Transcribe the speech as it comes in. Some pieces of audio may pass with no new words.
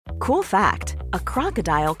Cool fact, a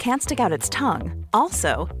crocodile can't stick out its tongue.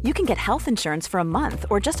 Also, you can get health insurance for a month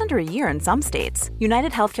or just under a year in some states.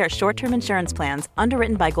 United Healthcare short-term insurance plans,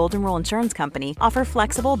 underwritten by Golden Rule Insurance Company, offer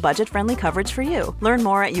flexible, budget-friendly coverage for you. Learn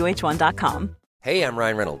more at uh1.com. Hey, I'm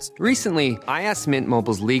Ryan Reynolds. Recently, I asked Mint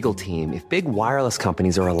Mobile's legal team if big wireless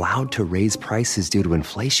companies are allowed to raise prices due to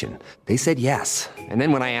inflation. They said yes. And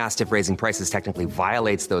then when I asked if raising prices technically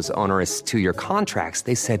violates those onerous two-year contracts,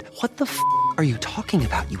 they said, "What the f*** are you talking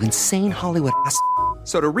about, you insane Hollywood ass?"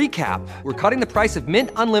 So to recap, we're cutting the price of Mint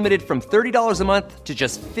Unlimited from $30 a month to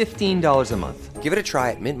just $15 a month. Give it a try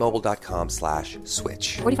at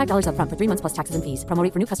mintmobile.com/switch. $45 up front for 3 months plus taxes and fees. Promo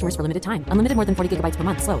rate for new customers for limited time. Unlimited more than 40 gigabytes per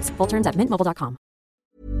month. Slows full terms at mintmobile.com.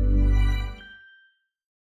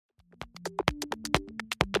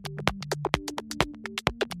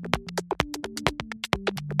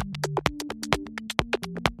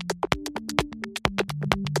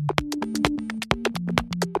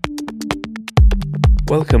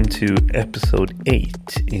 Welcome to episode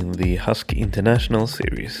 8 in the Husky International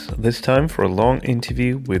series, this time for a long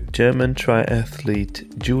interview with German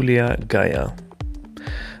triathlete Julia Gajer.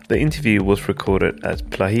 The interview was recorded at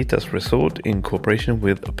Plahitas Resort in cooperation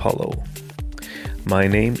with Apollo. My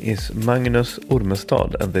name is Magnus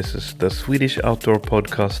Ormestad and this is the Swedish outdoor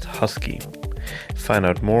podcast Husky. Find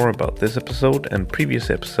out more about this episode and previous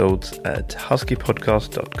episodes at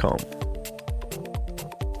huskypodcast.com.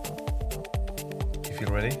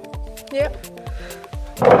 Ready? Yeah.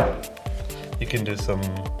 You can do some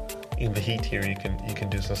in the heat here. You can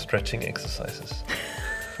do some stretching exercises.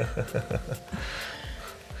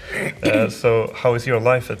 So, how is your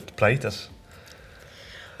life at Plahitas?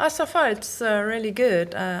 So far, it's really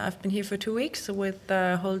good. I've been here for 2 weeks with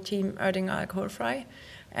the whole team Erdinger Alcoholfrei,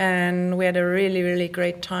 and we had a really, really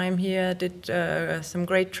great time here. Did some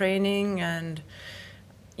great training, and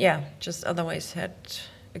just otherwise had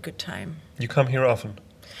a good time. You come here often?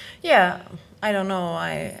 Yeah, I don't know.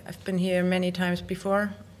 I've been here many times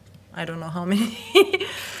before. I don't know how many,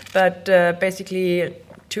 but basically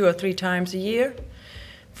 2 or 3 times a year.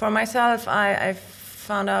 For myself, I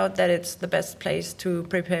found out that it's the best place to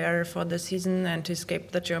prepare for the season and to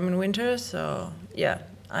escape the German winter. So yeah,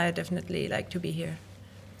 I definitely like to be here.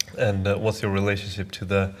 And what's your relationship to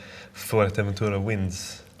the Fuerteventura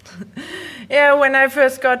winds? Yeah, when I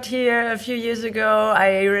first got here a few years ago,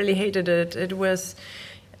 I really hated it. It was,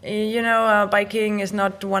 biking is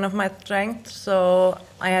not one of my strengths, so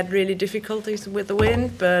I had really difficulties with the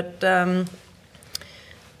wind. But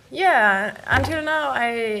until now,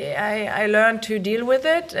 I learned to deal with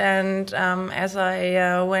it. And as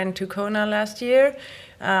I went to Kona last year,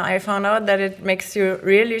 I found out that it makes you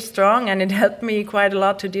really strong, and it helped me quite a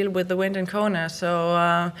lot to deal with the wind in Kona. So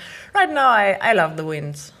right now, I love the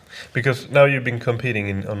winds. Because now you've been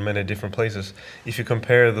competing on many different places. If you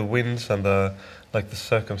compare the winds and the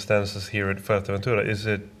circumstances here at Fuerteventura, is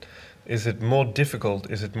it more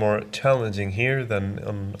difficult? Is it more challenging here than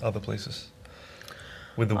on other places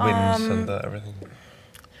with the winds and everything?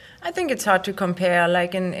 I think it's hard to compare.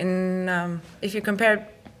 Like if you compare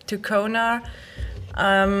to Kona,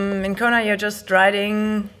 in Kona you're just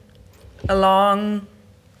riding along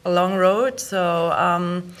a long road, so.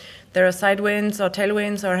 There are side winds or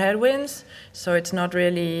tailwinds or headwinds, so it's not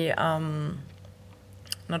really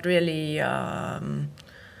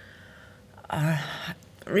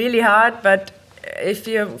really hard. But if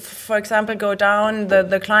you, for example, go down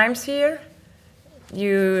the climbs here,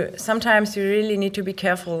 sometimes you really need to be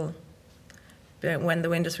careful when the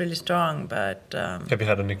wind is really strong. But have you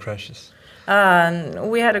had any crashes?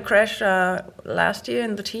 We had a crash last year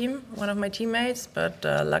in the team, one of my teammates, but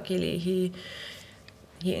luckily he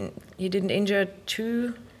didn't injure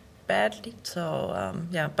too badly, so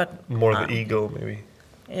but more the ego maybe.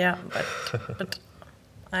 Yeah, but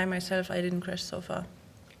I myself I didn't crash so far.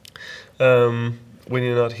 When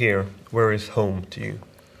you're not here, where is home to you?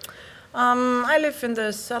 I live in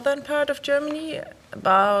the southern part of Germany,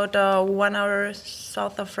 about 1 hour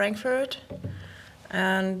south of Frankfurt,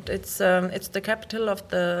 and it's the capital of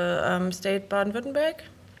the state Baden-Württemberg.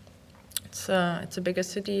 It's a bigger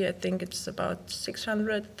city. I think it's about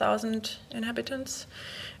 600,000 inhabitants.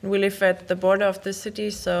 And we live at the border of the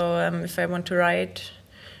city, so if I want to ride,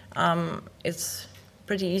 it's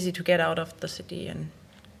pretty easy to get out of the city and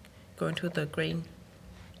go into the green.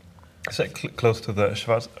 Is that close to the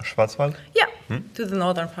Schwarzwald? Yeah, to the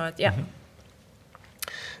northern part, yeah.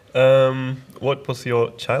 Mm-hmm. What was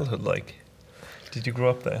your childhood like? Did you grow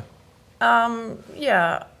up there?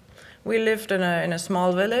 Yeah. We lived in a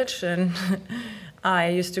small village, and I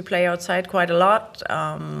used to play outside quite a lot.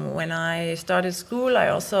 When I started school, I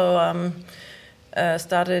also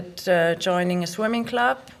started joining a swimming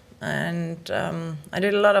club, And I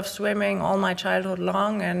did a lot of swimming all my childhood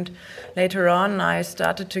long, and later on I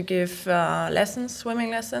started to give lessons,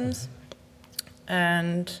 swimming lessons.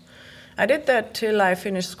 And I did that till I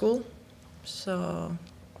finished school. So.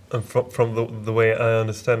 And from the way I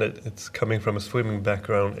understand it, it's coming from a swimming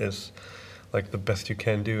background is like the best you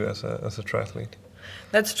can do as a triathlete.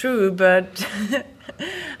 That's true, but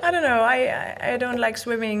I don't know. I don't like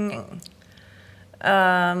swimming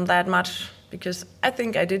that much, because I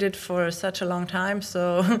think I did it for such a long time.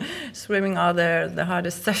 So swimming are the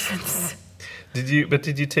hardest sessions. Did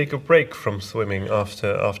you take a break from swimming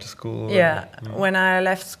after school? Yeah, when I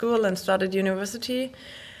left school and started university,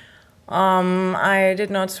 I did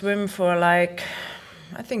not swim for like,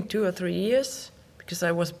 I think 2 or 3 years, because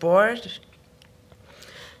I was bored.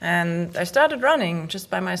 And I started running just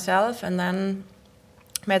by myself, and then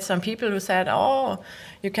met some people who said, "Oh,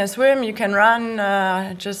 you can swim, you can run,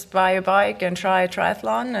 just buy a bike and try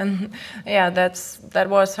triathlon." And yeah, that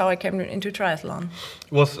was how I came into triathlon.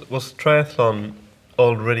 Was triathlon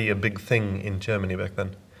already a big thing in Germany back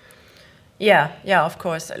then? Yeah, of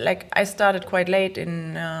course. Like, I started quite late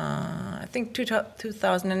in, I think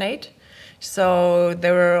 2008. So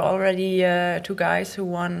there were already 3 guys who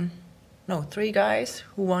won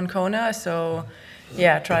Kona. So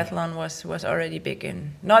yeah, triathlon was already big,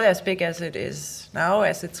 and not as big as it is now,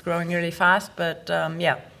 as it's growing really fast, but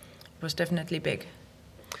yeah, it was definitely big.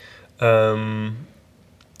 Do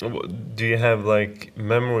you have like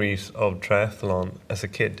memories of triathlon as a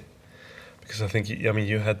kid? Because I think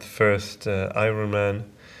you had the first Ironman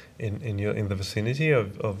in the vicinity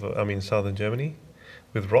of southern Germany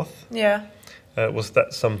with Roth. Yeah. Was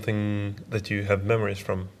that something that you have memories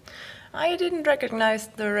from? I didn't recognize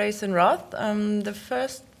the race in Roth. The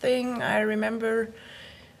first thing I remember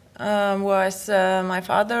was my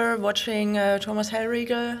father watching Thomas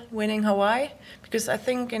Hellriegel winning Hawaii, because I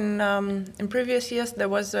think in previous years there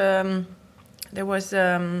was a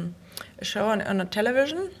show on a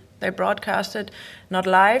television. They broadcasted not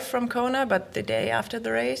live from Kona, but the day after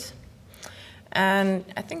the race, and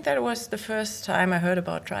I think that was the first time I heard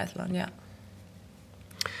about triathlon. Yeah.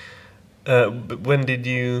 But when did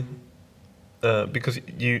you? Because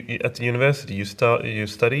you at the university you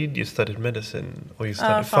studied medicine, or you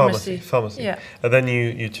studied pharmacy, yeah. And then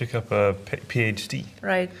you took up a PhD,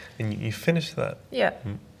 Right? And you finished that. Yeah.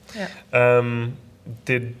 Yeah.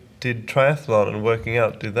 Did triathlon and working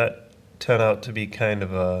out, did that turn out to be kind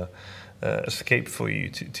of a escape for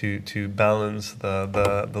you to balance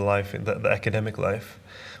the life, the academic life?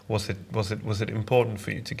 Was it important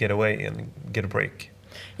for you to get away and get a break?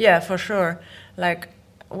 Yeah, for sure. Like,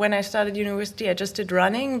 when I started university, I just did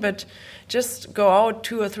running, but just go out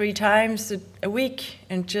 2 or 3 times a week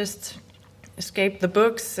and just escape the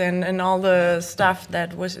books and all the stuff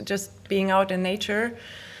that was just being out in nature,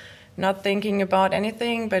 not thinking about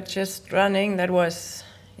anything, but just running. That was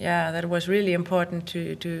really important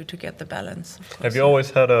to get the balance. Have you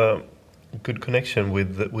always had a good connection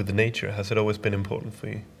with the nature? Has it always been important for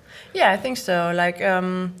you? Yeah, I think so. Like,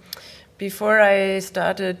 before I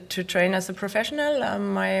started to train as a professional,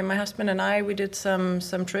 my husband and I, we did some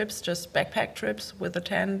trips, just backpack trips with a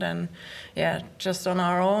tent, and yeah, just on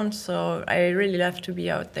our own. So I really love to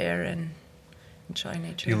be out there and enjoy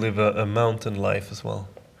nature. You live a mountain life as well?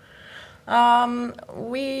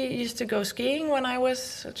 We used to go skiing when I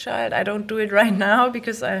was a child. I don't do it right now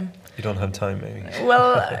because You don't have time, maybe?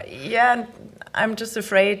 Well, yeah, I'm just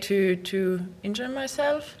afraid to injure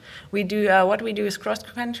myself. We do what we do is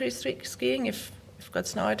cross-country skiing if we've got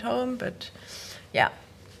snow at home, but yeah,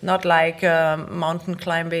 not like mountain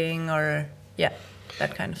climbing or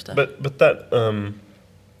that kind of stuff. But that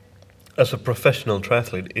as a professional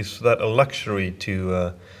triathlete, is that a luxury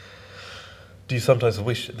to? Do you sometimes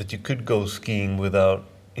wish that you could go skiing without,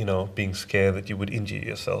 being scared that you would injure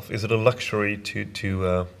yourself? Is it a luxury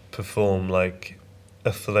to perform like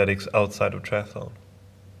athletics outside of triathlon?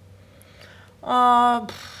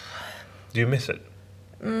 Do you miss it?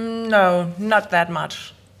 No, not that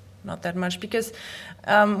much. Not that much, because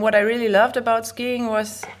what I really loved about skiing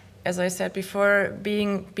was, as I said before,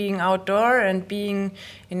 being outdoor and being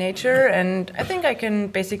in nature. And I think I can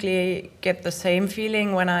basically get the same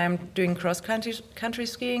feeling when I'm doing cross-country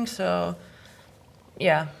skiing. So,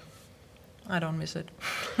 yeah, I don't miss it.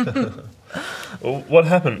 Well, what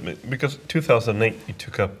happened? Because 2008 you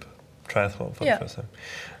took up triathlon for the first time.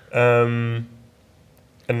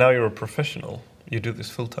 And now you're a professional. You do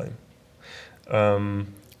this full time.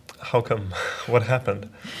 How come? What happened?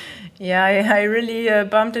 Yeah, I really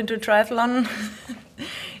bumped into triathlon.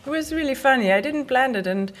 It was really funny. I didn't plan it,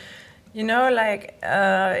 and in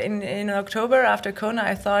October after Kona,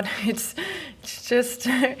 I thought it's just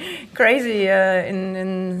crazy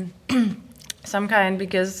in some kind,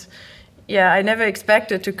 because I never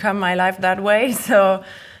expected to come my life that way. So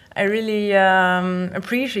I really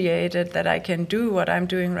appreciated that I can do what I'm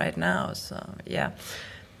doing right now. So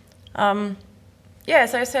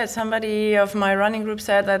as I said, somebody of my running group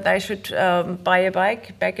said that I should buy a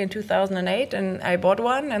bike back in 2008, and I bought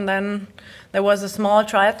one. And then there was a small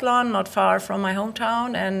triathlon not far from my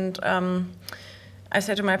hometown, and I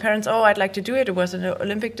said to my parents, I'd like to do it. It was an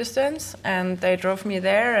Olympic distance, and they drove me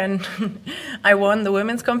there, and I won the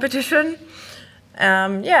women's competition.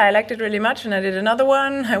 I liked it really much, and I did another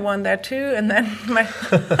one. I won that too, and then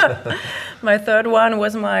my third one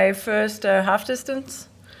was my first half distance,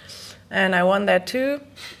 and I won that too.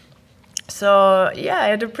 So I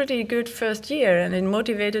had a pretty good first year, and it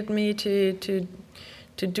motivated me to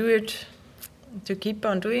do it, to keep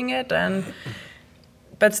on doing it.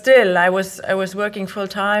 But still, I was working full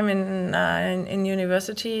time in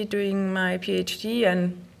university doing my PhD,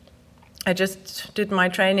 and I just did my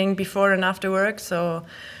training before and after work, so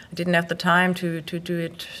I didn't have the time to do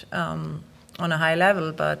it on a high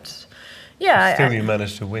level. But still, you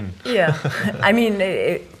managed to win. Yeah, I mean,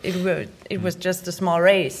 it was just a small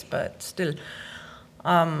race, but still.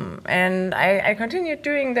 And I continued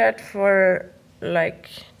doing that for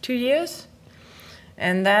like 2 years,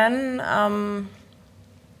 and then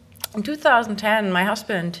in 2010, my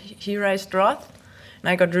husband, he raced Roth. And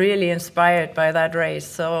I got really inspired by that race.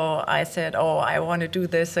 So I said, I want to do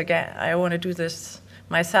this again. I want to do this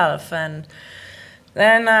myself. And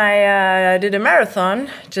then I did a marathon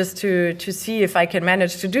just to see if I can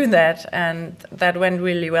manage to do that. And that went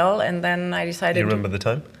really well. And then I decided... Do you remember the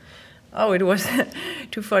time? It was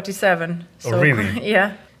 2:47. So, really?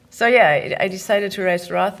 Yeah. So I decided to race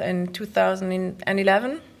Roth in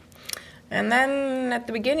 2011. And then at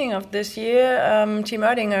the beginning of this year, Team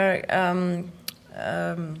Oettinger...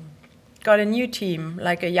 got a new team,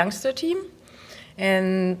 like a youngster team,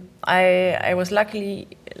 and I was lucky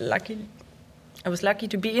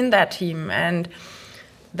to be in that team. And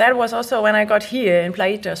that was also when I got here in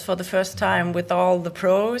Plaitas for the first time with all the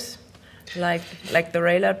pros, like the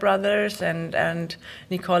Raylard brothers and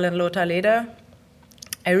Nicole and Lothar Leder.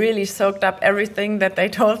 I really soaked up everything that they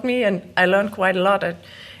told me, and I learned quite a lot. I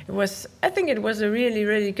think it was a really,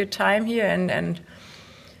 really good time here, and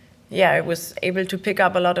I was able to pick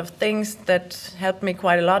up a lot of things that helped me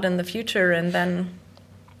quite a lot in the future. And then,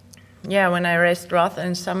 when I raced Roth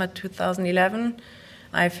in summer 2011,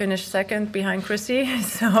 I finished second behind Chrissy.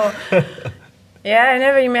 So, I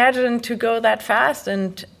never imagined to go that fast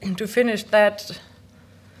and to finish that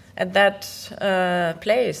at that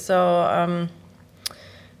place. So,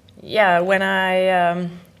 when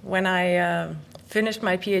I finished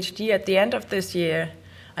my PhD at the end of this year,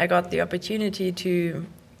 I got the opportunity to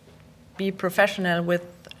be professional with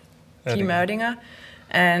Team Oettinger,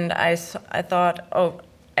 and I thought,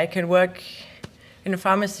 I can work in a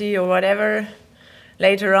pharmacy or whatever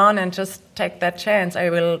later on and just take that chance. I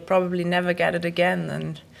will probably never get it again.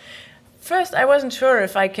 And first, I wasn't sure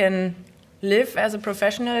if I can live as a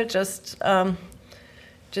professional, just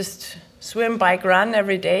swim, bike, run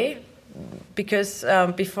every day, because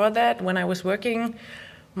before that, when I was working,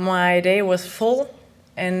 my day was full,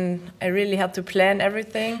 and I really had to plan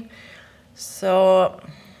everything. So,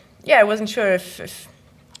 I wasn't sure if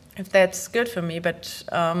that's good for me. But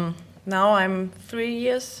now I'm 3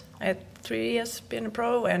 years. I had 3 years being a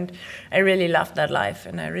pro, and I really love that life.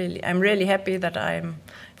 And I'm really happy that I've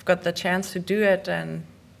got the chance to do it. And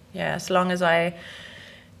as long as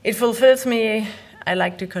it fulfills me, I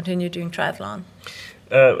like to continue doing triathlon.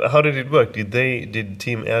 How did it work? Did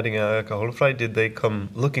Team Oettinger Alkoholfrei, did they come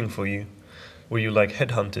looking for you? Were you like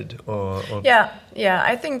headhunted or? Yeah.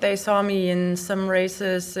 I think they saw me in some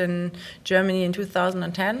races in Germany in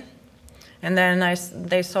 2010, and then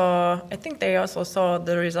they saw. I think they also saw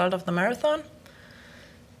the result of the marathon,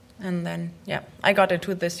 and then I got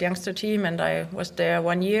into this youngster team, and I was there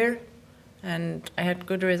 1 year, and I had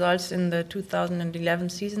good results in the 2011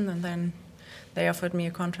 season, and then they offered me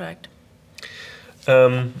a contract.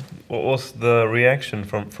 What was the reaction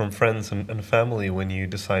from friends and family when you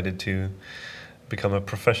decided to become a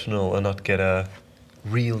professional and not get a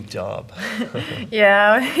real job?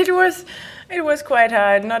 It was quite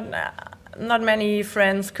hard. Not many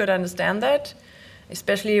friends could understand that,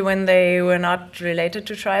 especially when they were not related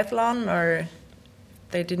to triathlon or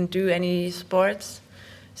they didn't do any sports.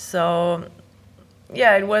 So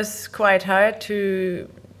it was quite hard to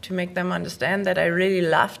make them understand that I really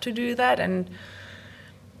love to do that. And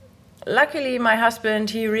luckily, my husband,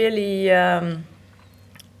 he really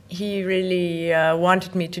he really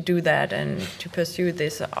wanted me to do that and to pursue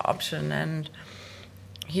this option. And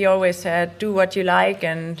he always said, do what you like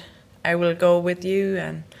and I will go with you.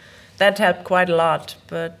 And that helped quite a lot.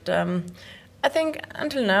 But I think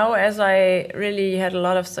until now, as I really had a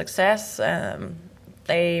lot of success,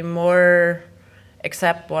 they more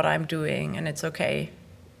accept what I'm doing, and it's okay.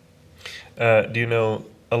 Do you know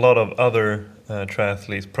a lot of other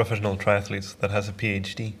triathletes, professional triathletes, that has a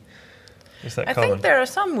PhD? Is that common? I think there are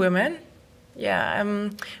some women. Yeah,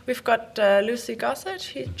 we've got Lucy Gajer.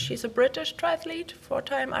 She's a British triathlete,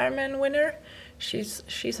 4-time Ironman winner.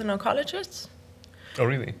 She's an oncologist. Oh,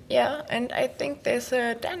 really? Yeah, and I think there's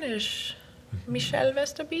a Danish, Michelle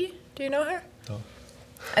Vesterby. Do you know her? No.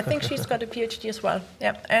 I think she's got a PhD as well.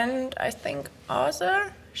 Yeah, and I think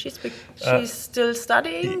Arthur, she's still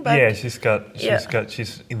studying. But yeah,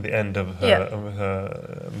 she's in the end of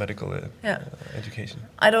her medical education.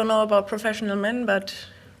 I don't know about professional men, but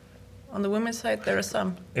on the women's side there are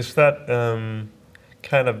some. Is that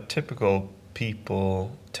kind of typical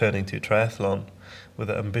people turning to triathlon with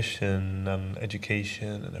the ambition and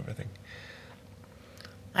education and everything?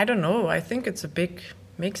 I don't know. I think it's a big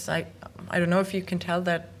mix. I don't know if you can tell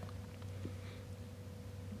that.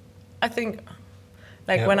 I think,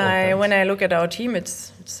 like when I look at our team,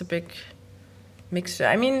 it's a big mixture.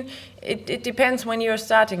 I mean, it depends when you're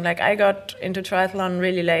starting. Like I got into triathlon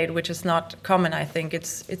really late, which is not common. I think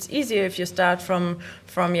it's easier if you start from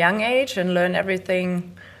young age and learn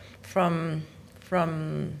everything from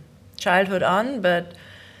childhood on.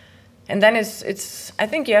 And then it's. I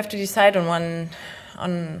think you have to decide on one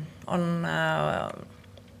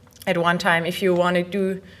at one time if you want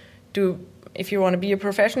to if you want to be a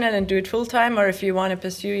professional and do it full time, or if you want to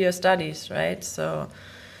pursue your studies, right? So,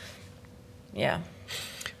 yeah.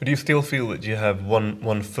 But do you still feel that you have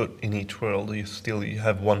one foot in each world? Do you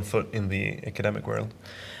have one foot in the academic world?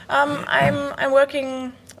 I'm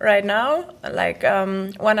working right now, like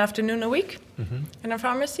one afternoon a week in a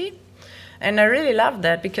pharmacy, and I really love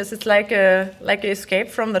that because it's like an escape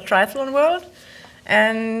from the triathlon world.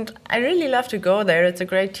 And I really love to go there. It's a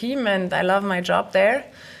great team, and I love my job there.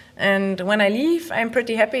 And when I leave, I'm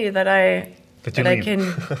pretty happy that I can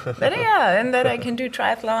do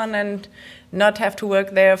triathlon and not have to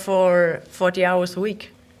work there for 40 hours a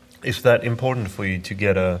week. Is that important for you to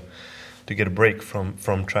get a break from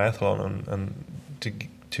triathlon and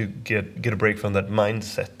to get a break from that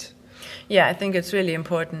mindset? Yeah, I think it's really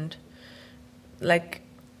important. Like,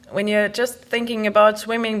 when you're just thinking about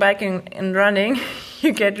swimming, biking, and running,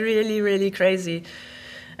 you get really, really crazy.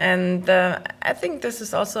 And I think this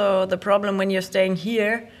is also the problem when you're staying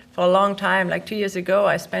here for a long time. Like 2 years ago,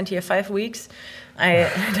 I spent here 5 weeks.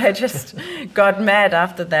 I just got mad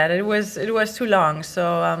after that. It was too long.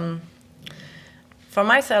 So for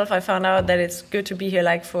myself, I found out that it's good to be here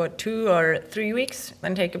like for 2 or 3 weeks,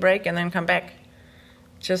 then take a break, and then come back,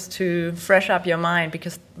 just to fresh up your mind,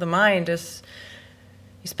 because the mind is,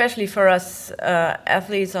 especially for us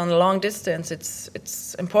athletes on long distance,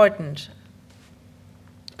 it's important.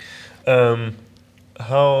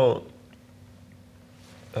 How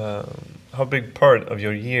big part of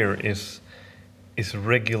your year is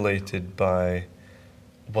regulated by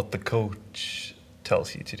what the coach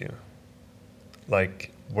tells you to do,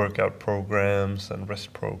 like workout programs and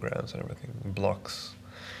rest programs and everything, blocks?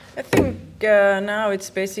 I think now it's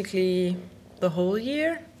basically the whole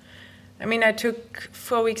year. I mean, I took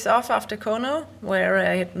 4 weeks off after Kona, where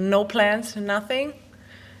I had no plans, nothing,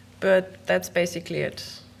 but that's basically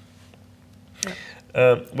it.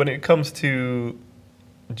 Yeah. When it comes to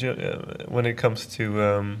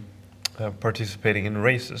participating in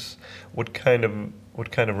races, what kind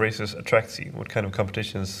of races attracts you? What kind of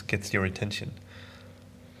competitions gets your attention?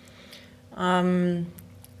 I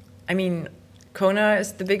mean, Kona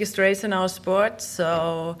is the biggest race in our sport,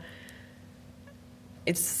 so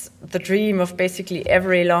it's the dream of basically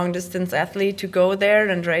every long-distance athlete to go there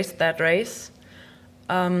and race that race.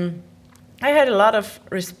 I had a lot of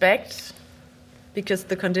respect because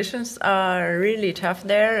the conditions are really tough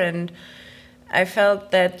there, and I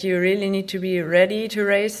felt that you really need to be ready to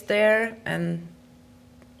race there, and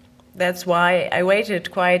that's why I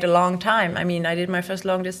waited quite a long time. I mean, I did my first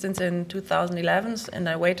long distance in 2011, and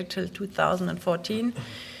I waited till 2014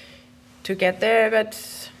 to get there,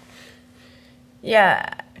 but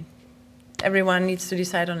yeah, everyone needs to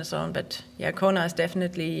decide on his own. But yeah, Kona is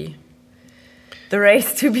definitely the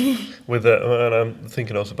race to be. With and I'm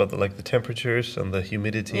thinking also about the temperatures and the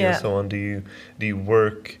humidity and so on. Do you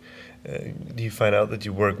work? Do you find out that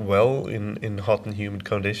you work well in hot and humid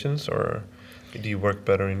conditions, or do you work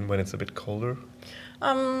better when it's a bit colder?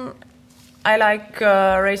 I like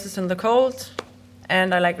races in the cold,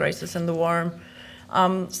 and I like races in the warm.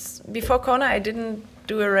 Before Kona, I didn't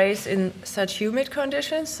do a race in such humid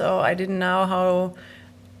conditions, so I didn't know how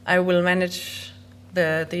I will manage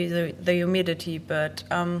the humidity. But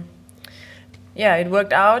yeah, it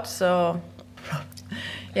worked out. So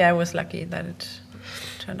yeah, I was lucky that it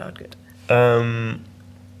turned out good.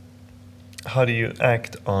 How do you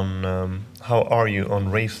act on? How are you on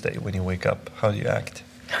race day when you wake up? How do you act?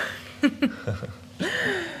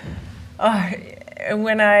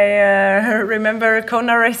 When I remember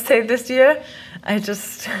Kona race day this year, I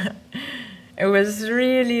was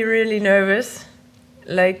really, really nervous.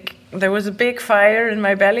 Like there was a big fire in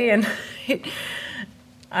my belly, and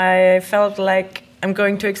I felt like I'm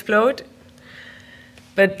going to explode.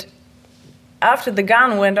 But after the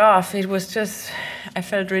gun went off, it was just, I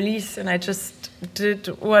felt release, and I just did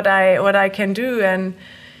what I can do, and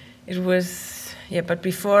it was, yeah. But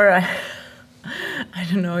before, I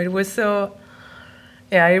don't know. It was so,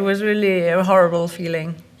 yeah. It was really a horrible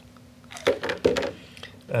feeling.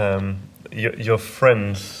 Your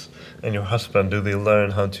friends and your husband, do they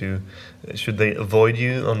learn how to? Should they avoid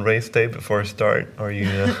you on race day before start? Are you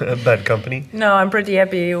a bad company? No, I'm pretty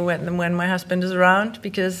happy when my husband is around,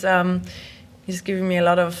 because he's giving me a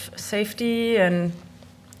lot of safety, and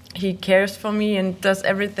he cares for me and does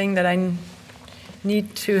everything that I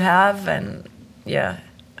need to have. And yeah,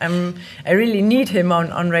 I really need him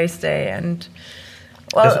on race day. And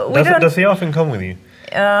well, does he often come with you?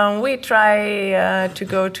 We try to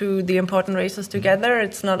go to the important races together.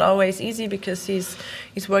 It's not always easy because he's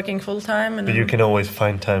working full time. But you can always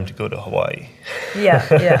find time to go to Hawaii. Yeah,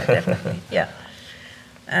 definitely, yeah.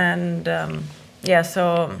 And yeah,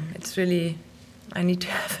 so it's really, I need to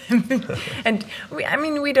have him. And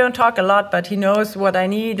we don't talk a lot, but he knows what I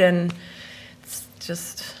need, and it's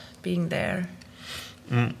just being there.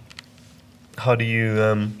 How do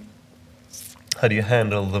you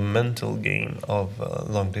handle the mental game of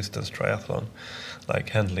long distance triathlon, like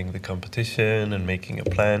handling the competition and making a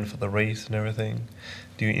plan for the race and everything?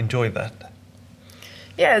 Do you enjoy that?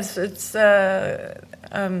 Yeah, it's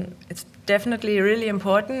definitely really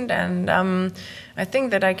important, and I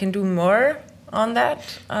think that I can do more on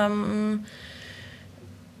that.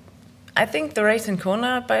 I think the race in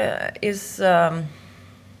Kona is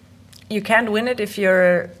you can't win it if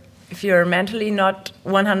you're mentally not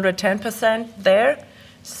 110% there.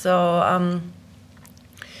 So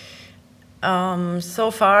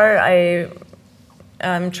so far I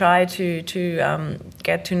try to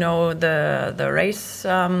get to know the race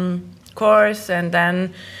course, and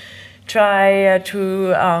then try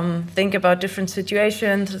to think about different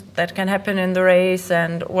situations that can happen in the race,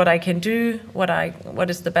 and what I can do, what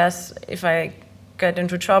is the best if I get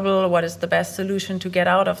into trouble, what is the best solution to get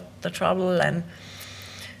out of the trouble. And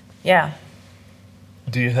yeah.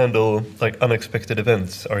 Do you handle like unexpected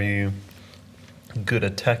events? Are you good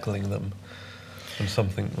at tackling them when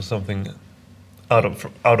something out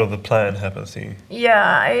of the plan happens to you?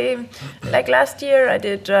 Yeah, like last year I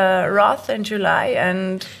did Roth in July,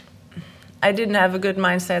 and I didn't have a good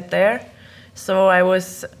mindset there, so I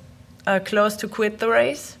was close to quit the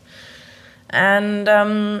race. And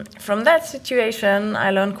from that situation,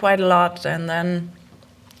 I learned quite a lot, and then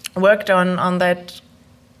worked on that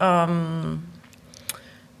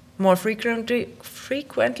more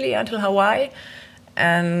frequently until Hawaii.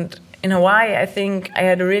 And in Hawaii, I think I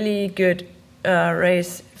had a really good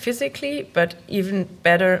race physically, but even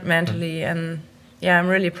better mentally. And yeah, I'm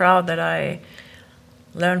really proud that I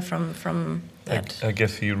learned from that. I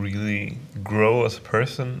guess you really grow as a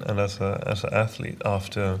person and as an athlete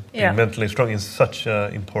after being mentally strong in such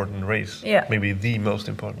an important race. Yeah. Maybe the most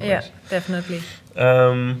important race. Yeah, definitely.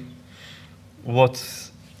 What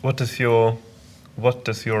does your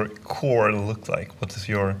core look like? What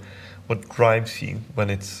drives you when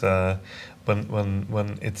it's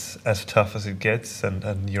when it's as tough as it gets,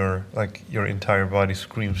 and your entire body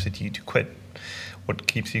screams at you to quit? What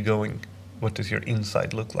keeps you going? What does your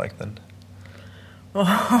inside look like then?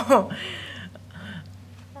 Oh,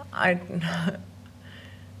 I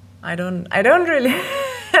don't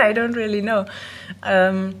really know.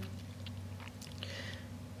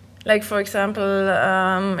 Like for example,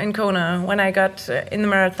 in Kona, when I got in the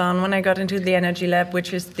marathon, when I got into the energy lab,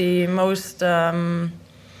 which is the most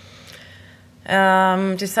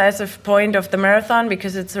decisive point of the marathon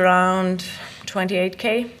because it's around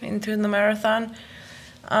 28K into the marathon.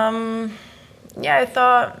 I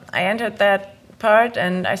thought I entered that part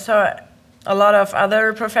and I saw a lot of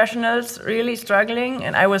other professionals really struggling,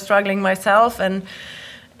 and I was struggling myself, and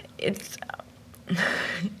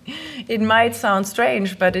it might sound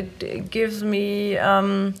strange, but it gives me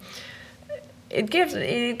it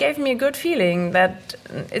gave me a good feeling that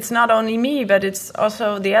it's not only me, but it's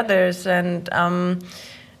also the others. And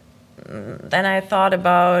then I thought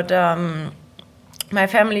about my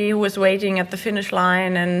family who was waiting at the finish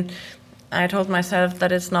line, and I told myself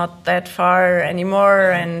that it's not that far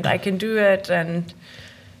anymore, and I can do it. And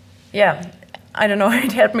yeah, I don't know,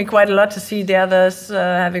 it helped me quite a lot to see the others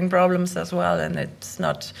having problems as well, and it's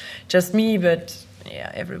not just me, but yeah,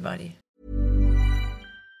 everybody.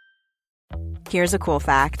 Here's a cool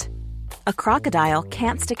fact. A crocodile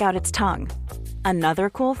can't stick out its tongue. Another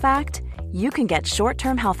cool fact, you can get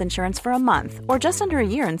short-term health insurance for a month or just under a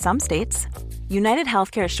year in some states. United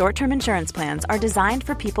Healthcare short-term insurance plans are designed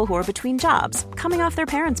for people who are between jobs, coming off their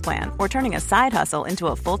parents' plan, or turning a side hustle into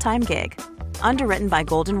a full-time gig. Underwritten by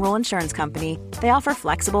Golden Rule Insurance Company, they offer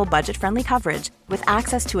flexible, budget-friendly coverage with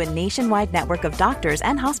access to a nationwide network of doctors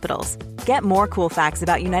and hospitals. Get more cool facts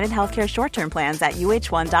about United Healthcare short-term plans at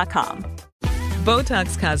uh1.com.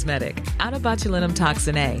 Botox Cosmetic, out of botulinum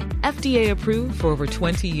toxin A, FDA approved for over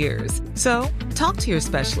 20 years. So, talk to your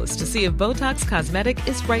specialist to see if Botox Cosmetic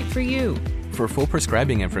is right for you. For full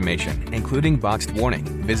prescribing information, including boxed warning,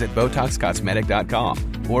 visit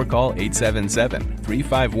BotoxCosmetic.com or call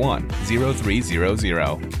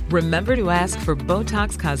 877-351-0300. Remember to ask for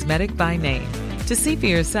Botox Cosmetic by name. To see for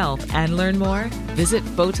yourself and learn more, visit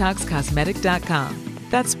BotoxCosmetic.com.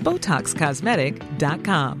 That's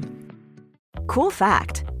BotoxCosmetic.com. Cool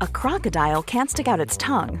fact, a crocodile can't stick out its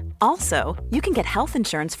tongue. Also, you can get health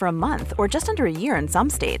insurance for a month or just under a year in some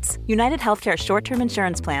states. United Healthcare short-term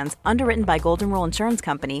insurance plans, underwritten by Golden Rule Insurance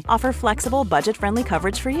Company, offer flexible, budget-friendly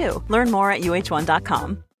coverage for you. Learn more at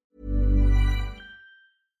uh1.com.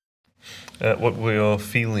 What were your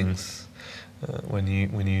feelings when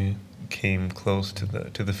you came close to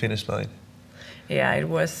the finish line? Yeah, it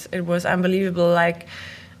was unbelievable. Like,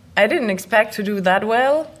 I didn't expect to do that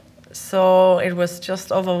well. So it was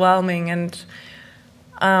just overwhelming, and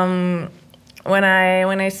when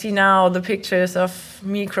I see now the pictures of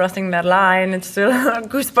me crossing that line, it's still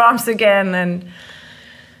goosebumps again. And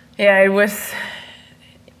yeah, it was,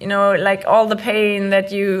 like all the pain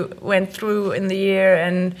that you went through in the year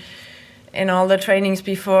and in all the trainings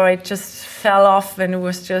before, it just fell off, and it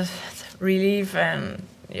was just relief, and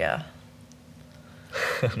yeah.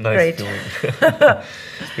 Nice Great. feeling.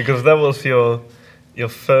 Because that was your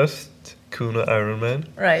first Kuna Ironman,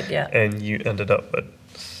 right? Yeah, and you ended up at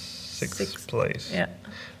sixth place. Yeah,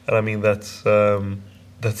 and I mean that's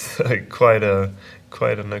quite an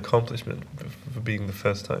accomplishment for being the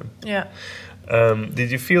first time. Yeah.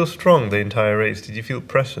 Did you feel strong the entire race? Did you feel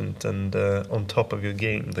present and on top of your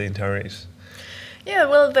game the entire race? Yeah,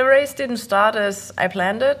 well, the race didn't start as I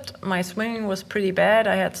planned it. My swimming was pretty bad.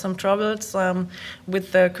 I had some troubles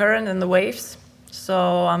with the current and the waves,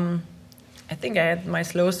 so I think I had my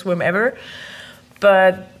slowest swim ever.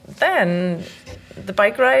 But then the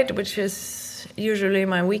bike ride, which is usually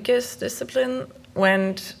my weakest discipline,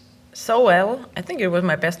 went so well. I think it was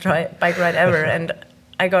my best bike ride ever, and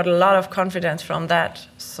I got a lot of confidence from that.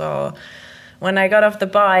 So when I got off the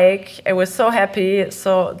bike, I was so happy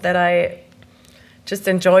so that I just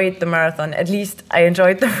enjoyed the marathon. At least I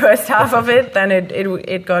enjoyed the first half of it. Then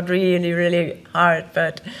it got really, really hard.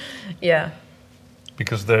 But yeah.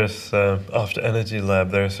 Because there's after Energy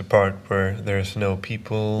Lab, there's a part where there's no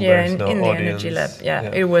people, yeah, there's no in audience. The Energy Lab, yeah,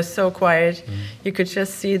 it was so quiet. You could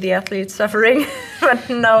just see the athletes suffering, but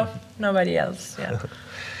no, nobody else. Yeah.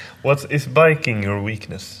 Is biking your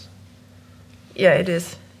weakness? Yeah, it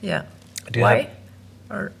is. Yeah. Why?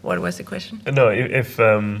 Or what was the question? No, if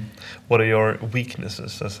what are your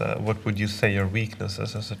weaknesses what would you say your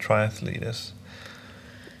weaknesses as a triathlete is?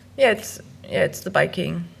 Yeah, it's the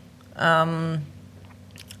biking.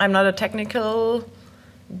 I'm not a technical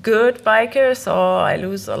good biker, so I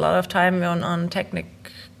lose a lot of time on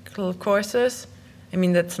technical courses. I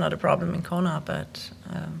mean, that's not a problem in Kona, but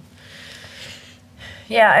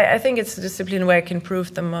I think it's a discipline where I can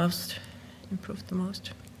improve the most.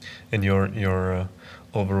 And your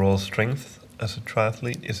overall strength as a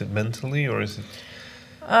triathlete, is it mentally or is it?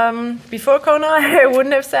 Before Kona, I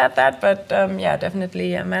wouldn't have said that, but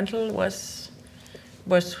definitely mental was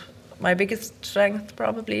my biggest strength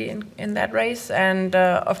probably in that race, and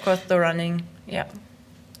of course the running. Yeah.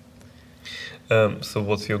 So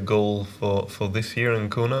what's your goal for this year in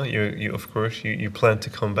Kona? You of course you plan to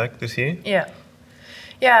come back this year? Yeah,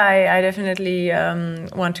 I definitely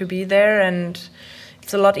want to be there, and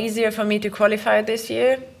it's a lot easier for me to qualify this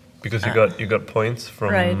year. Because you got points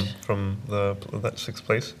from that sixth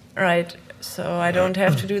place. Right. So I don't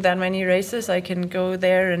have to do that many races. I can go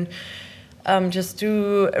there and just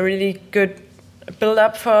do a really good build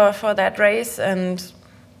up for that race, and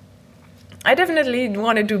I definitely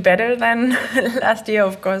want to do better than last year,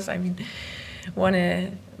 of course. I mean,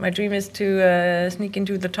 my dream is to sneak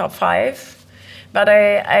into the top 5. But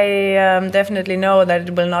I definitely know that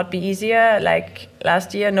it will not be easier. Like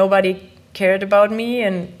last year, nobody cared about me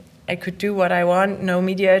and I could do what I want, no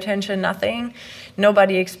media attention, nothing.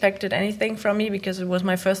 Nobody expected anything from me because it was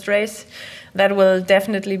my first race. That will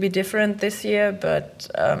definitely be different this year, but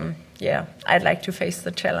yeah, I'd like to face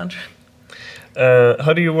the challenge.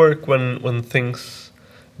 How do you work when things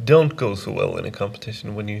don't go so well in a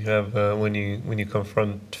competition? When you have when you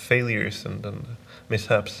confront failures and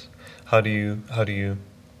mishaps, how do you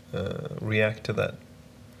react to that?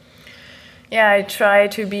 Yeah, I try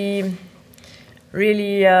to be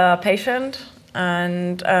really patient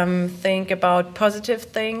and think about positive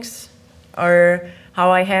things or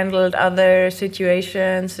how I handled other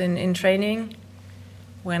situations in training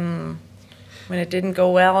when it didn't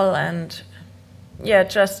go well, and yeah,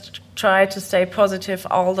 just try to stay positive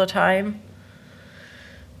all the time,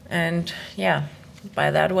 and yeah,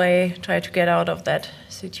 by that way try to get out of that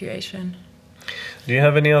situation. Do you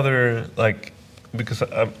have any other, like, because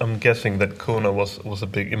I'm guessing that Kona was a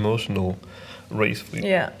big emotional race for you.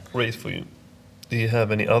 Yeah. Do you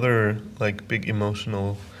have any other like big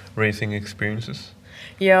emotional racing experiences?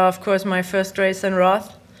 Yeah, of course, my first race in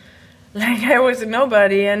Roth. Like I was a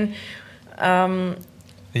nobody, and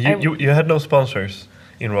you had no sponsors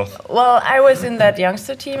in Roth. Well, I was in that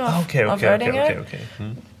youngster team of Oerdinger. Okay.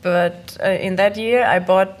 But in that year, I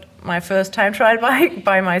bought my first time trial bike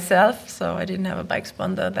by myself, so I didn't have a bike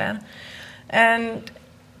sponsor then. And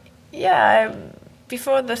yeah,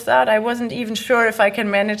 before the start, I wasn't even sure if I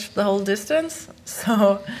can manage the whole distance.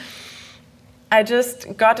 So I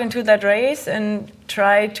just got into that race and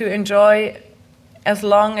tried to enjoy as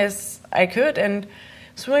long as I could. And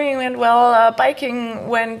swimming went well, biking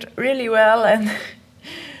went really well, and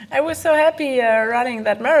I was so happy running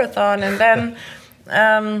that marathon. And then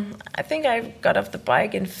I think I got off the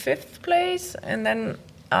bike in 5th place, and then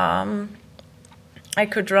I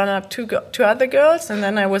could run up two other girls, and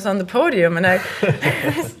then I was on the podium, and I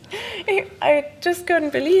just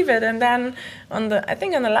couldn't believe it. And then on the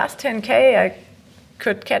last 10K, I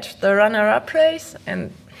could catch the runner-up place,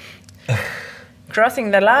 and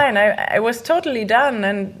crossing the line, I was totally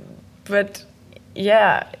done. But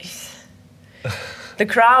yeah, the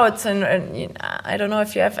crowds and I don't know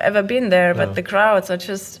if you have ever been there, but the crowds are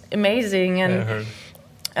just amazing. And Yeah, I heard.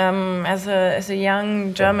 as a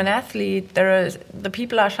young German athlete, the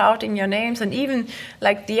people are shouting your names, and even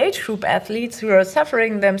like the age group athletes who are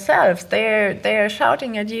suffering themselves, they are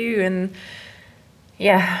shouting at you, and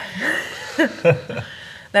yeah,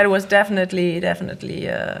 that was definitely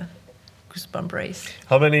a goosebump race.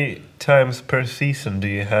 How many times per season do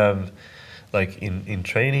you have, like in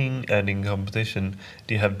training and in competition,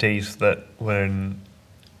 do you have days when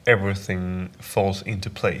everything falls into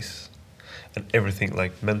place? And everything,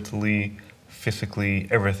 like mentally, physically,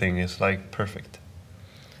 everything is like perfect.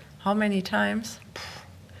 How many times?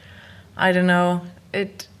 I don't know.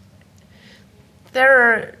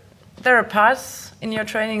 There are parts in your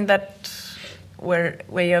training where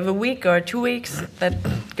you have a week or 2 weeks that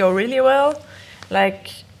go really well. Like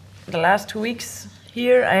the last 2 weeks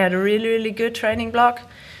here, I had a really, really good training block.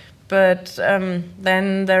 But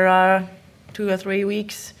then there are 2 or 3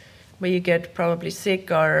 weeks where you get probably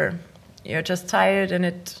sick or you're just tired and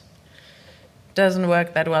it doesn't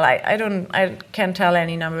work that well. I can't tell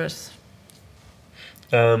any numbers.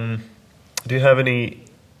 Do you have any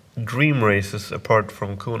dream races apart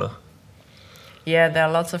from Kona? Yeah, there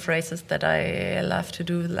are lots of races that I love to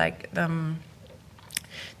do. Like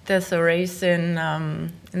there's a race in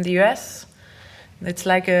the US. It's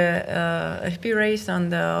like a hippie race on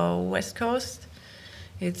the West Coast.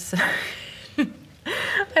 It's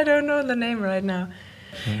I don't know the name right now.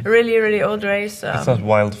 Really, really old race. It's not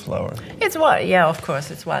Wildflower. Yeah, of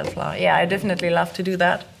course, it's Wildflower. Yeah, I definitely love to do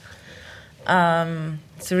that.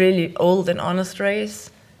 It's a really old and honest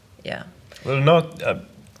race. Yeah. Well, not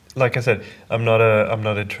like I said, I'm not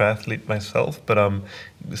a triathlete myself, but I'm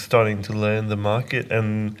starting to learn the market,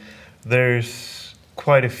 and there's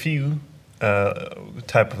quite a few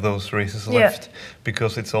type of those races left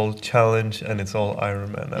because it's all challenge and it's all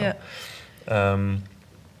Ironman now. Yeah.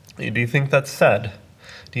 Do you think that's sad?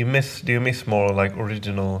 Do you miss more like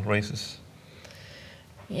original races?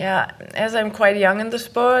 Yeah, as I'm quite young in the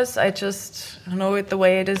sports, I just know it the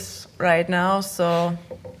way it is right now, so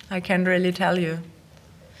I can't really tell you.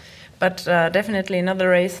 But definitely another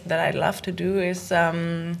race that I'd love to do is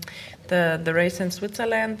the race in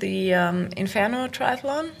Switzerland, the Inferno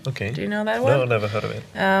Triathlon. Okay. Do you know that one? No, never heard of it.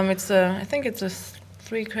 I think it's a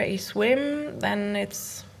 3K swim, then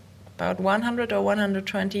it's about 100 or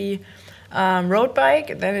 120 road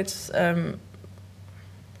bike. Then it's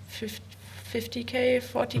 50k,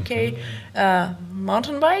 40k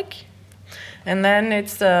mountain bike, and then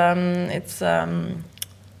it's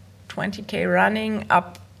 20k running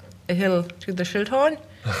up a hill to the Schildhorn,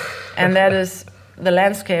 and the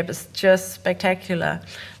landscape is just spectacular.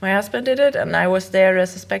 My husband did it, and I was there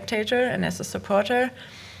as a spectator and as a supporter,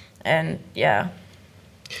 and yeah.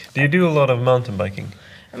 Do you do a lot of mountain biking?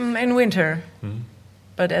 In winter.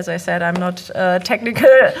 But as I said, I'm not a technical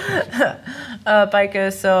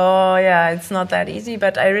biker, so yeah, it's not that easy.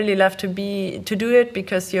 But I really love to do it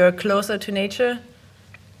because you're closer to nature.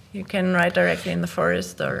 You can ride directly in the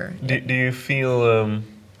forest. Or do you feel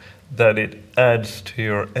that it adds to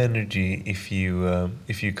your energy if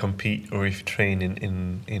you compete or if you train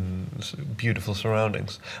in beautiful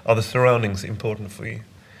surroundings? Are the surroundings important for you?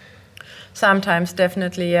 Sometimes,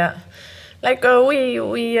 definitely, yeah. Like we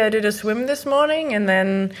did a swim this morning, and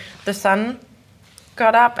then the sun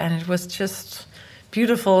got up, and it was just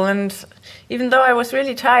beautiful. And even though I was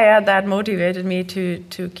really tired, that motivated me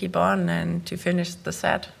to keep on and to finish the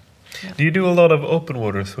set. Yeah. Do you do a lot of open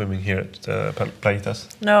water swimming here at Playitas?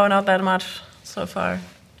 No, not that much so far.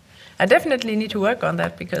 I definitely need to work on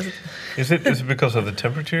that because. Is it because of the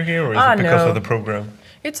temperature here, or is it because of the program?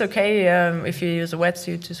 It's okay if you use a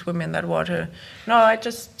wetsuit to swim in that water. No,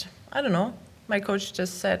 I don't know. My coach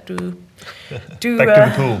just said to back to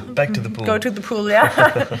the pool. Back to the pool. Go to the pool, yeah.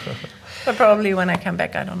 But probably when I come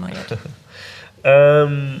back, I don't know yet.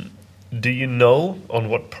 Do you know on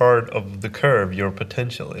what part of the curve your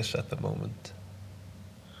potential is at the moment?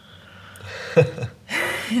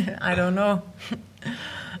 I don't know.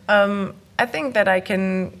 I think that I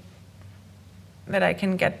can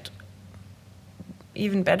get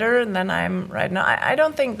even better than I'm right now. I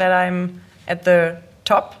don't think that I'm at the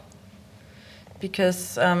top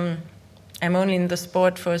because I'm only in the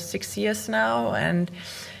sport for 6 years now, and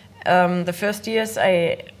the first years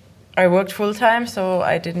I worked full time, so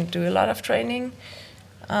I didn't do a lot of training.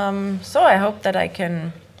 So I hope that I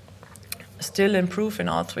can still improve in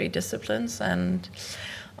all 3 disciplines, and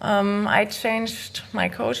I changed my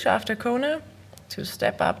coach after Kona to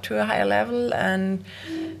step up to a higher level, and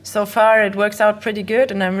so far it works out pretty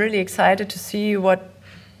good, and I'm really excited to see what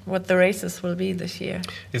the races will be this year.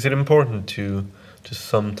 Is it important to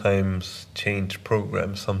sometimes change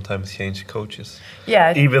programs, sometimes change coaches?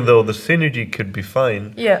 Yeah. Even though the synergy could be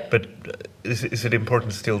fine. Yeah. But is it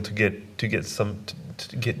important still to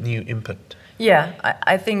get new input? Yeah,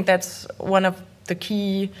 I think that's one of the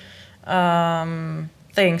key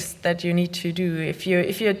things that you need to do. If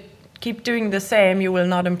you keep doing the same, you will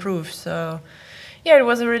not improve. So, yeah, it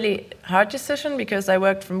was a really hard decision because I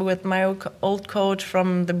worked with my old coach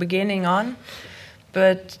from the beginning on.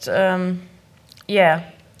 But yeah,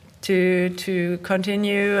 to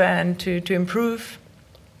continue and to improve,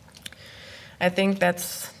 I think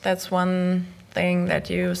that's one thing that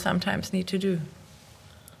you sometimes need to do.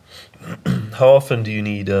 How often do you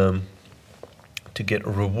need to get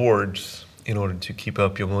rewards in order to keep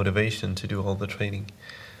up your motivation to do all the training?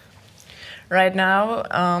 Right now,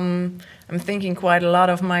 I'm thinking quite a lot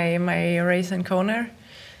of my race in Kona.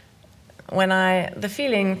 The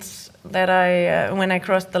feelings that when I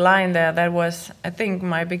crossed the line there, that was, I think,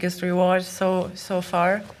 my biggest reward so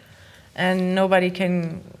far, and nobody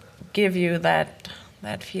can give you that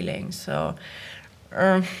feeling. So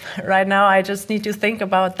right now, I just need to think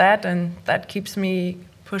about that, and that keeps me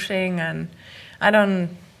pushing. And I don't.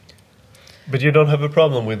 But you don't have a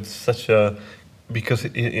problem with such a, because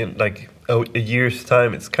in like a year's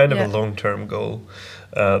time, it's kind of a long-term goal.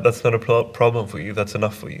 That's not a problem for you. That's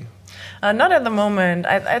enough for you. Not at the moment.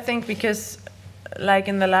 I think because, like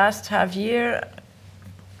in the last half year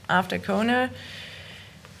after Kona,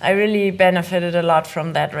 I really benefited a lot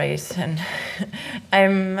from that race, and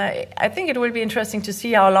I think it will be interesting to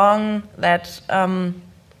see how long that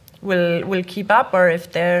will keep up, or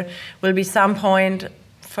if there will be some point,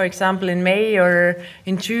 for example, in May or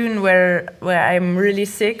in June, where I'm really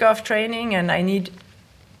sick of training and I need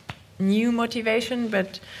new motivation.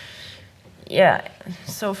 But yeah,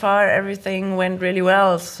 so far everything went really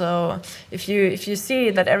well. So if you see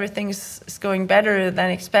that everything is going better than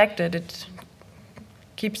expected, it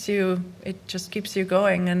just keeps you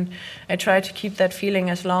going, and I try to keep that feeling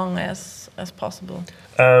as long as possible.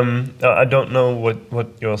 I don't know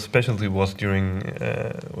what your specialty was during,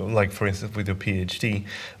 like for instance with your PhD,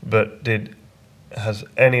 but has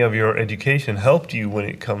any of your education helped you when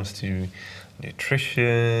it comes to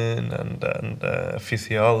nutrition and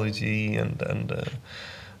physiology and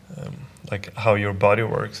like how your body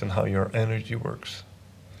works and how your energy works?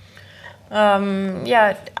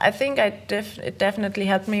 Yeah, I think it definitely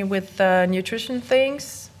helped me with nutrition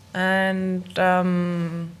things, and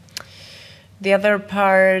the other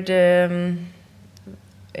part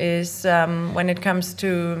is when it comes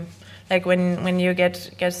to like when you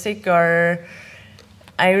get sick, or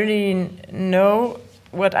I really know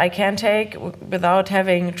what I can take without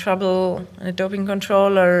having trouble in a doping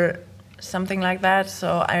control or something like that.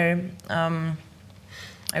 So I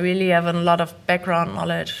really have a lot of background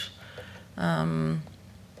knowledge.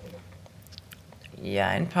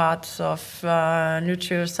 In parts of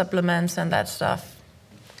nutrient supplements and that stuff.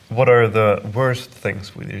 What are the worst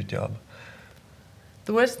things with your job?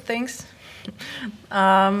 The worst things?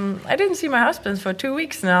 I didn't see my husband for 2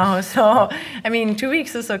 weeks now, so I mean 2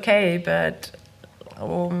 weeks is okay, but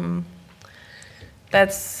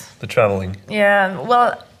that's the traveling. Yeah,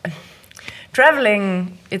 well,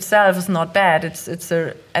 traveling itself is not bad. I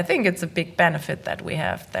think it's a big benefit that we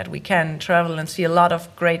have, that we can travel and see a lot of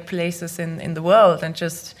great places in the world and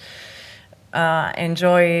just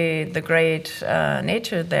enjoy the great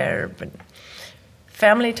nature there. But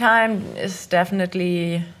family time is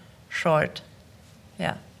definitely short.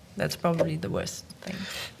 Yeah, that's probably the worst thing.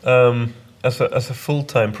 As a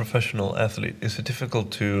full-time professional athlete, is it difficult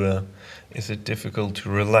to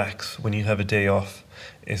relax when you have a day off?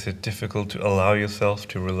 Is it difficult to allow yourself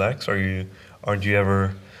to relax? Aren't you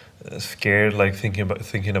ever scared, like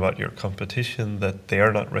thinking about your competition, that they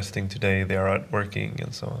are not resting today, they are out working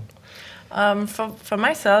and so on? For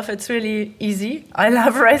myself, it's really easy. I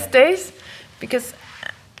love rest days because,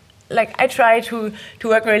 like, I try to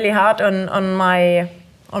work really hard on my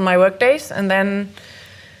work days, and then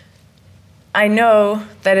I know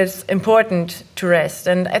that it's important to rest,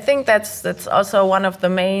 and I think that's also one of the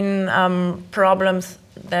main problems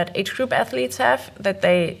that age group athletes have, that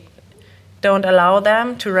they don't allow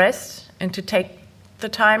them to rest and to take the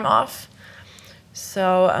time off.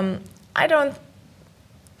 So I don't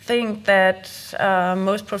think that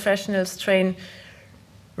most professionals train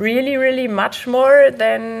really much more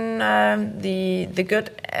than the good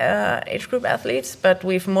age group athletes, but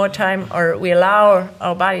we've more time, or we allow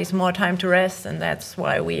our bodies more time to rest, and that's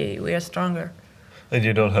why we are stronger. And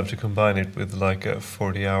you don't have to combine it with like a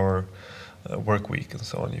 40-hour work week and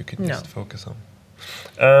so on. You can just focus on.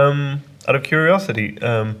 Out of curiosity,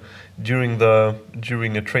 during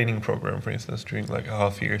a training program, for instance, during like a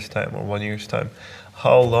half year's time or 1 year's time,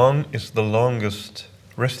 how long is the longest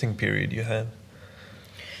resting period you have?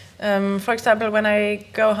 For example, when I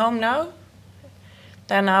go home now,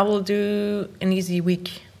 then I will do an easy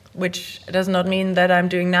week, which does not mean that I'm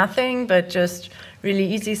doing nothing, but just really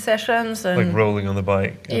easy sessions. And like rolling on the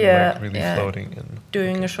bike and like really floating. And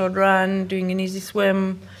doing a short run, doing an easy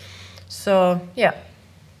swim. So, yeah,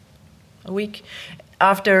 a week.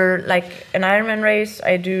 After like an Ironman race,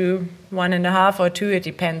 I do 1.5 or 2, it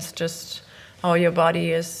depends just how your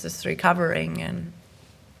body is recovering. And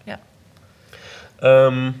yeah.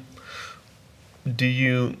 Do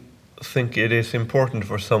you think it is important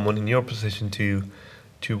for someone in your position to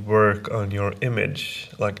work on your image,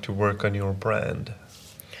 like to work on your brand?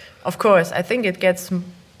 Of course, I think it gets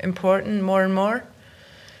important more and more,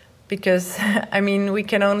 because I mean we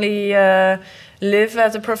can only live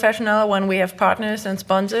as a professional when we have partners and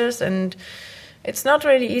sponsors, and it's not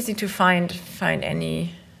really easy to find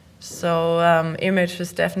any. So image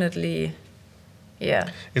is definitely. Yeah.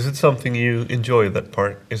 Is it something you enjoy, that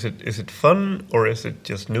part? Is it fun, or is it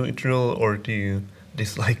just neutral, or do you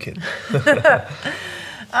dislike it?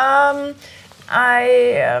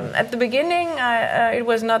 At the beginning, it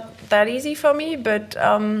was not that easy for me, but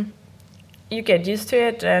you get used to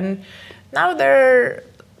it, and now there's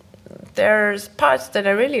parts that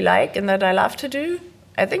I really like and that I love to do.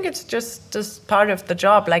 I think it's just part of the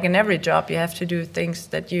job. Like in every job, you have to do things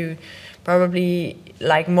that you probably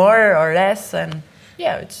like more or less, and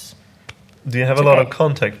yeah, it's. Do you have a lot of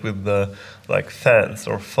contact with the like fans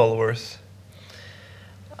or followers?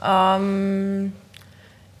 Yeah.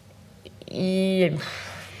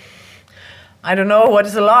 I don't know what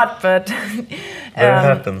is a lot, but it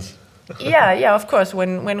happens. yeah, of course.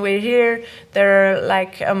 When we're here, there are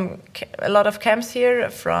like a lot of camps here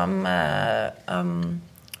from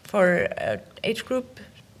for age group,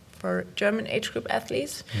 for German age group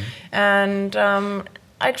athletes, and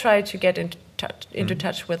I try to get into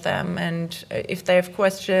touch with them, and if they have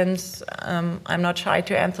questions, I'm not shy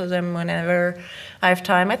to answer them whenever I have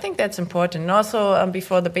time. I think that's important. And also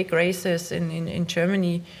before the big races in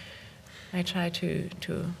Germany, I try to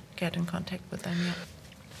get in contact with them. Yeah.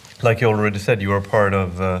 Like you already said, you are part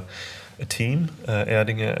of a team,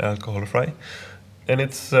 Erdinge Alkoholfrei, and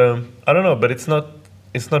it's I don't know, but it's not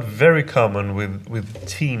it's not very common with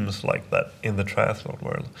teams like that in the triathlon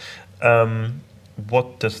world.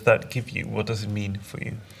 What does that give you? What does it mean for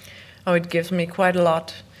you? Oh, it gives me quite a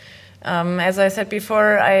lot. As I said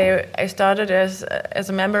before, I started as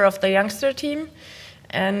a member of the youngster team,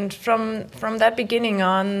 and from that beginning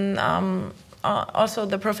on, also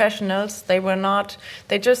the professionals,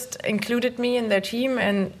 they just included me in their team,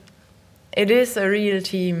 and it is a real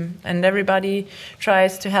team, and everybody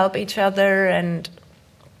tries to help each other. And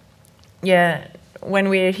yeah, when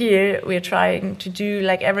we're here, we're trying to do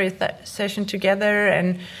like every session together,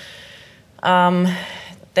 and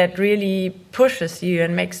that really pushes you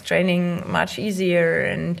and makes training much easier.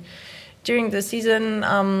 And during the season,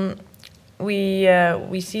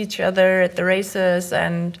 we see each other at the races,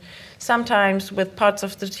 and sometimes with parts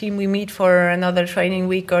of the team we meet for another training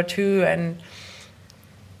week or two. And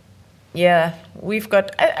yeah,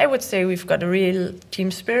 I would say we've got a real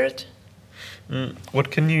team spirit.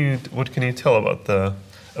 What can you tell about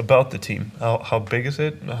the team? How big is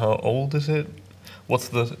it? How old is it? What's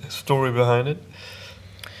the story behind it?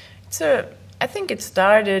 I think it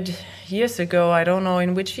started years ago. I don't know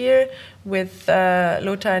in which year, with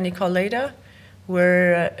Lothar and Nicole Leder,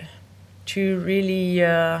 were two really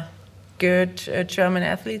good German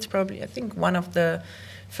athletes. Probably, I think one of the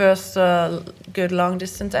first good long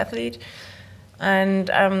distance athlete. And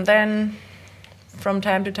then from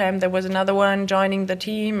time to time there was another one joining the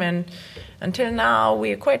team, and until now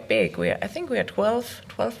we are quite big. I think we are 12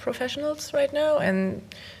 professionals right now, and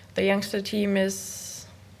the youngster team has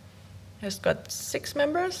got 6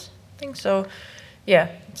 members, I think. So yeah,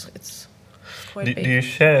 it's quite big.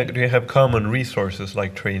 Do you have common resources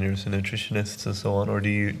like trainers and nutritionists and so on, or do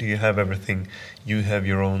you have everything? You have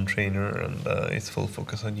your own trainer and it's full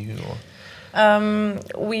focus on you, or?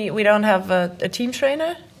 We don't have a team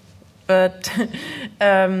trainer, but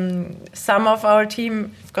some of our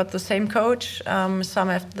team have got the same coach, some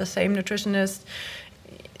have the same nutritionist.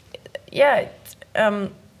 Yeah,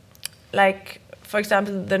 like for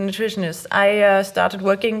example, the nutritionist. I started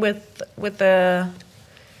working with the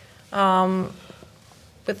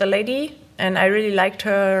lady, and I really liked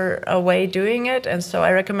her way doing it, and so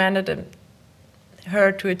I recommended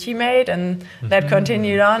her to a teammate, and that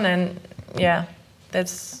continued on. And yeah,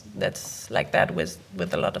 that's like that with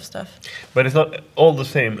a lot of stuff. But it's not all the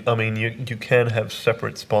same. I mean, you can have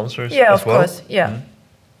separate sponsors. Yeah, as of well. course. Yeah,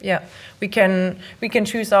 yeah. We can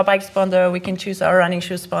choose our bike sponsor. We can choose our running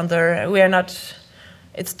shoe sponsor. We are not.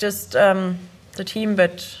 It's just the team,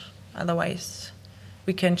 but otherwise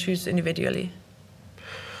we can choose individually.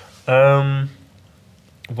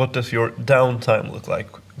 What does your downtime look like?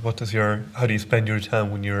 How do you spend your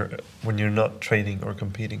time when you're not training or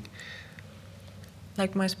competing?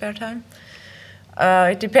 Like my spare time?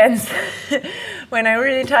 It depends. When I'm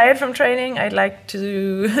really tired from training, I like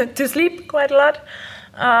to sleep quite a lot.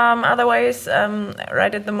 Otherwise,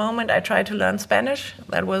 right at the moment, I try to learn Spanish.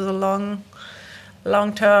 That was a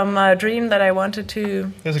long-term dream that I wanted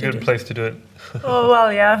to. It's a good place to do it. Oh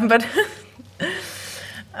well, yeah, but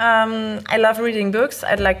I love reading books.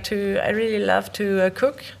 I really love to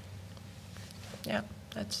cook. Yeah,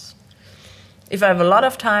 that's. If I have a lot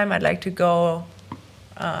of time, I'd like to go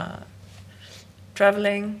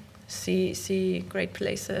traveling, see great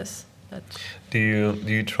places. Do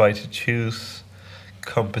you try to choose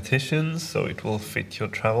competitions so it will fit your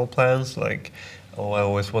travel plans? Like, oh, I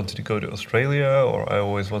always wanted to go to Australia, or I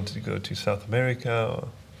always wanted to go to South America. Or...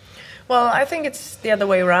 Well, I think it's the other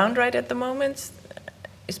way around right at the moment.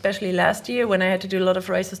 Especially last year when I had to do a lot of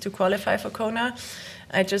races to qualify for Kona.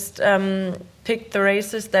 I just picked the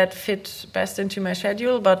races that fit best into my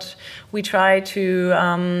schedule, but we try to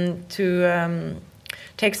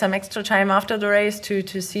take some extra time after the race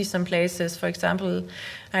to see some places. For example,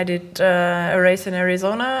 I did a race in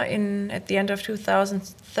Arizona at the end of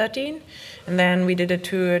 2013, and then we did a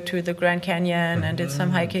tour to the Grand Canyon and did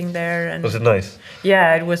some hiking there. And was it nice?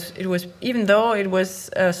 Yeah, it was. Even though it was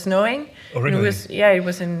snowing. Oh, really? It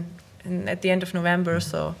was in at the end of November,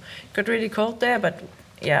 so it got really cold there. But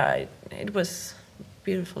yeah, it was a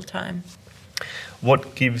beautiful time.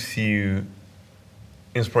 What gives you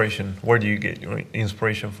inspiration? Where do you get your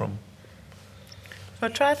inspiration from? For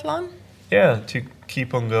triathlon? Yeah, to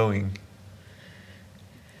keep on going.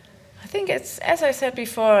 I think it's, as I said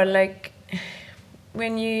before, like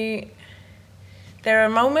there are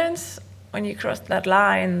moments when you cross that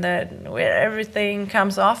line where everything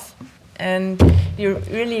comes off and you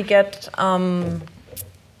really get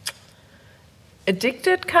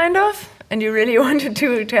addicted, kind of, and you really wanted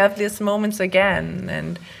to have these moments again.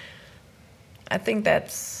 And I think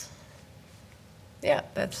that's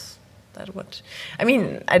what I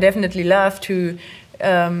mean. I definitely love to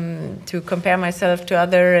to compare myself to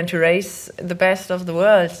other and to race the best of the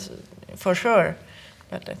world, for sure.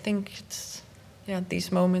 But I think it's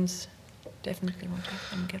these moments definitely won't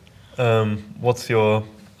happen again. What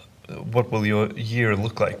will your year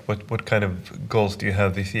look like? What kind of goals do you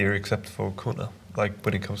have this year, except for Kona? Like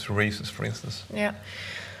when it comes to races, for instance. Yeah,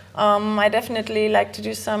 I definitely like to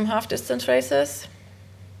do some half distance races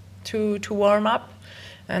to warm up,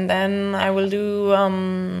 and then I will do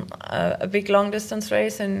a big long distance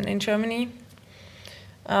race in Germany,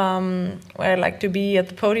 where I like to be at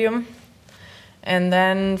the podium. And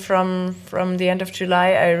then from the end of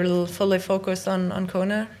July, I will fully focus on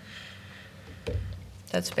Kona.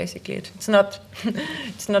 That's basically it. It's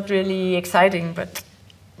not really exciting, but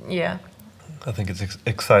yeah. I think it's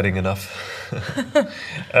exciting enough.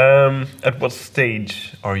 At what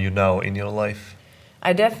stage are you now in your life?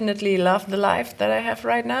 I definitely love the life that I have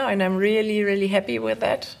right now, and I'm really, really happy with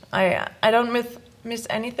that. I don't miss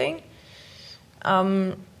anything.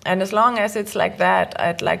 And as long as it's like that,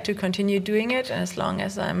 I'd like to continue doing it. And as long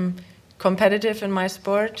as I'm competitive in my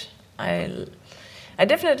sport, I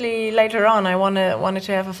definitely later on I wanted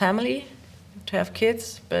to have a family, to have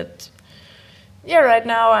kids. But yeah, right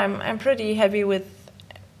now I'm pretty happy with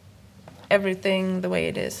everything the way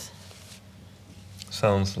it is.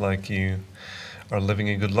 Sounds like you are living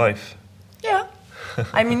a good life. Yeah,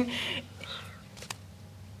 I mean,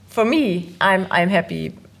 for me, I'm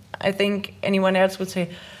happy. I think anyone else would say,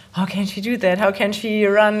 how can she do that? How can she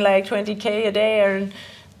run like 20K a day and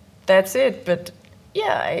that's it? But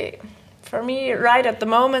yeah, for me, right at the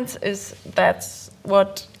moment, that's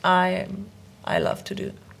what I love to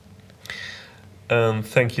do.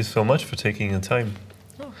 Thank you so much for taking the time.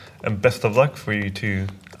 Oh. And best of luck for you to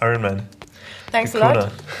Ironman. Thanks a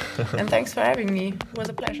lot. And thanks for having me. It was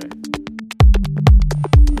a pleasure.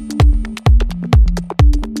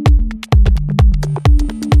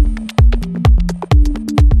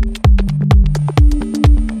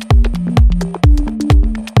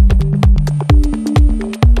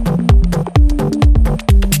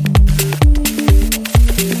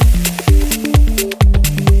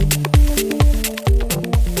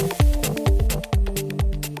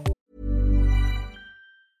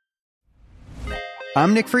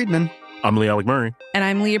 I'm Nick Friedman. I'm Lee Alec Murray. And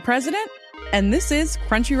I'm Leah President. And this is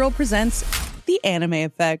Crunchyroll Presents The Anime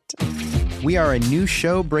Effect. We are a new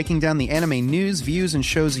show breaking down the anime news, views, and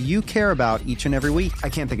shows you care about each and every week. I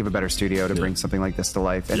can't think of a better studio to bring something like this to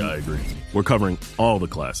life. And I agree. We're covering all the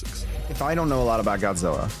classics. If I don't know a lot about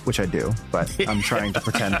Godzilla, which I do, but I'm trying to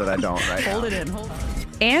pretend that I don't right now. Hold it in.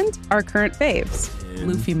 And our current faves.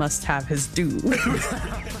 Luffy must have his due.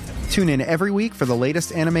 Tune in every week for the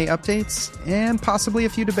latest anime updates and possibly a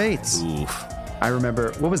few debates. Oof. I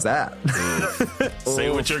remember, what was that? Say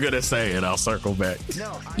what you're going to say and I'll circle back.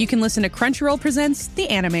 You can listen to Crunchyroll Presents The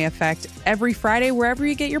Anime Effect every Friday wherever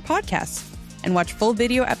you get your podcasts. And watch full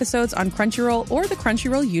video episodes on Crunchyroll or the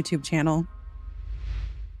Crunchyroll YouTube channel.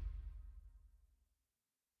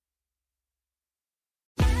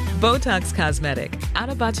 Botox Cosmetic, out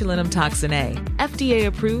of botulinum toxin A, FDA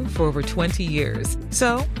approved for over 20 years.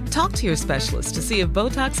 So, talk to your specialist to see if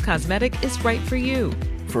Botox Cosmetic is right for you.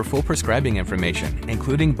 For full prescribing information,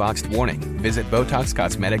 including boxed warning, visit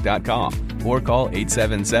BotoxCosmetic.com or call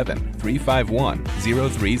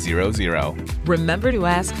 877-351-0300. Remember to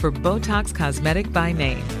ask for Botox Cosmetic by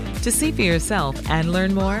name. To see for yourself and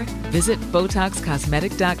learn more, visit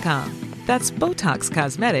BotoxCosmetic.com. That's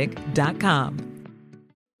BotoxCosmetic.com.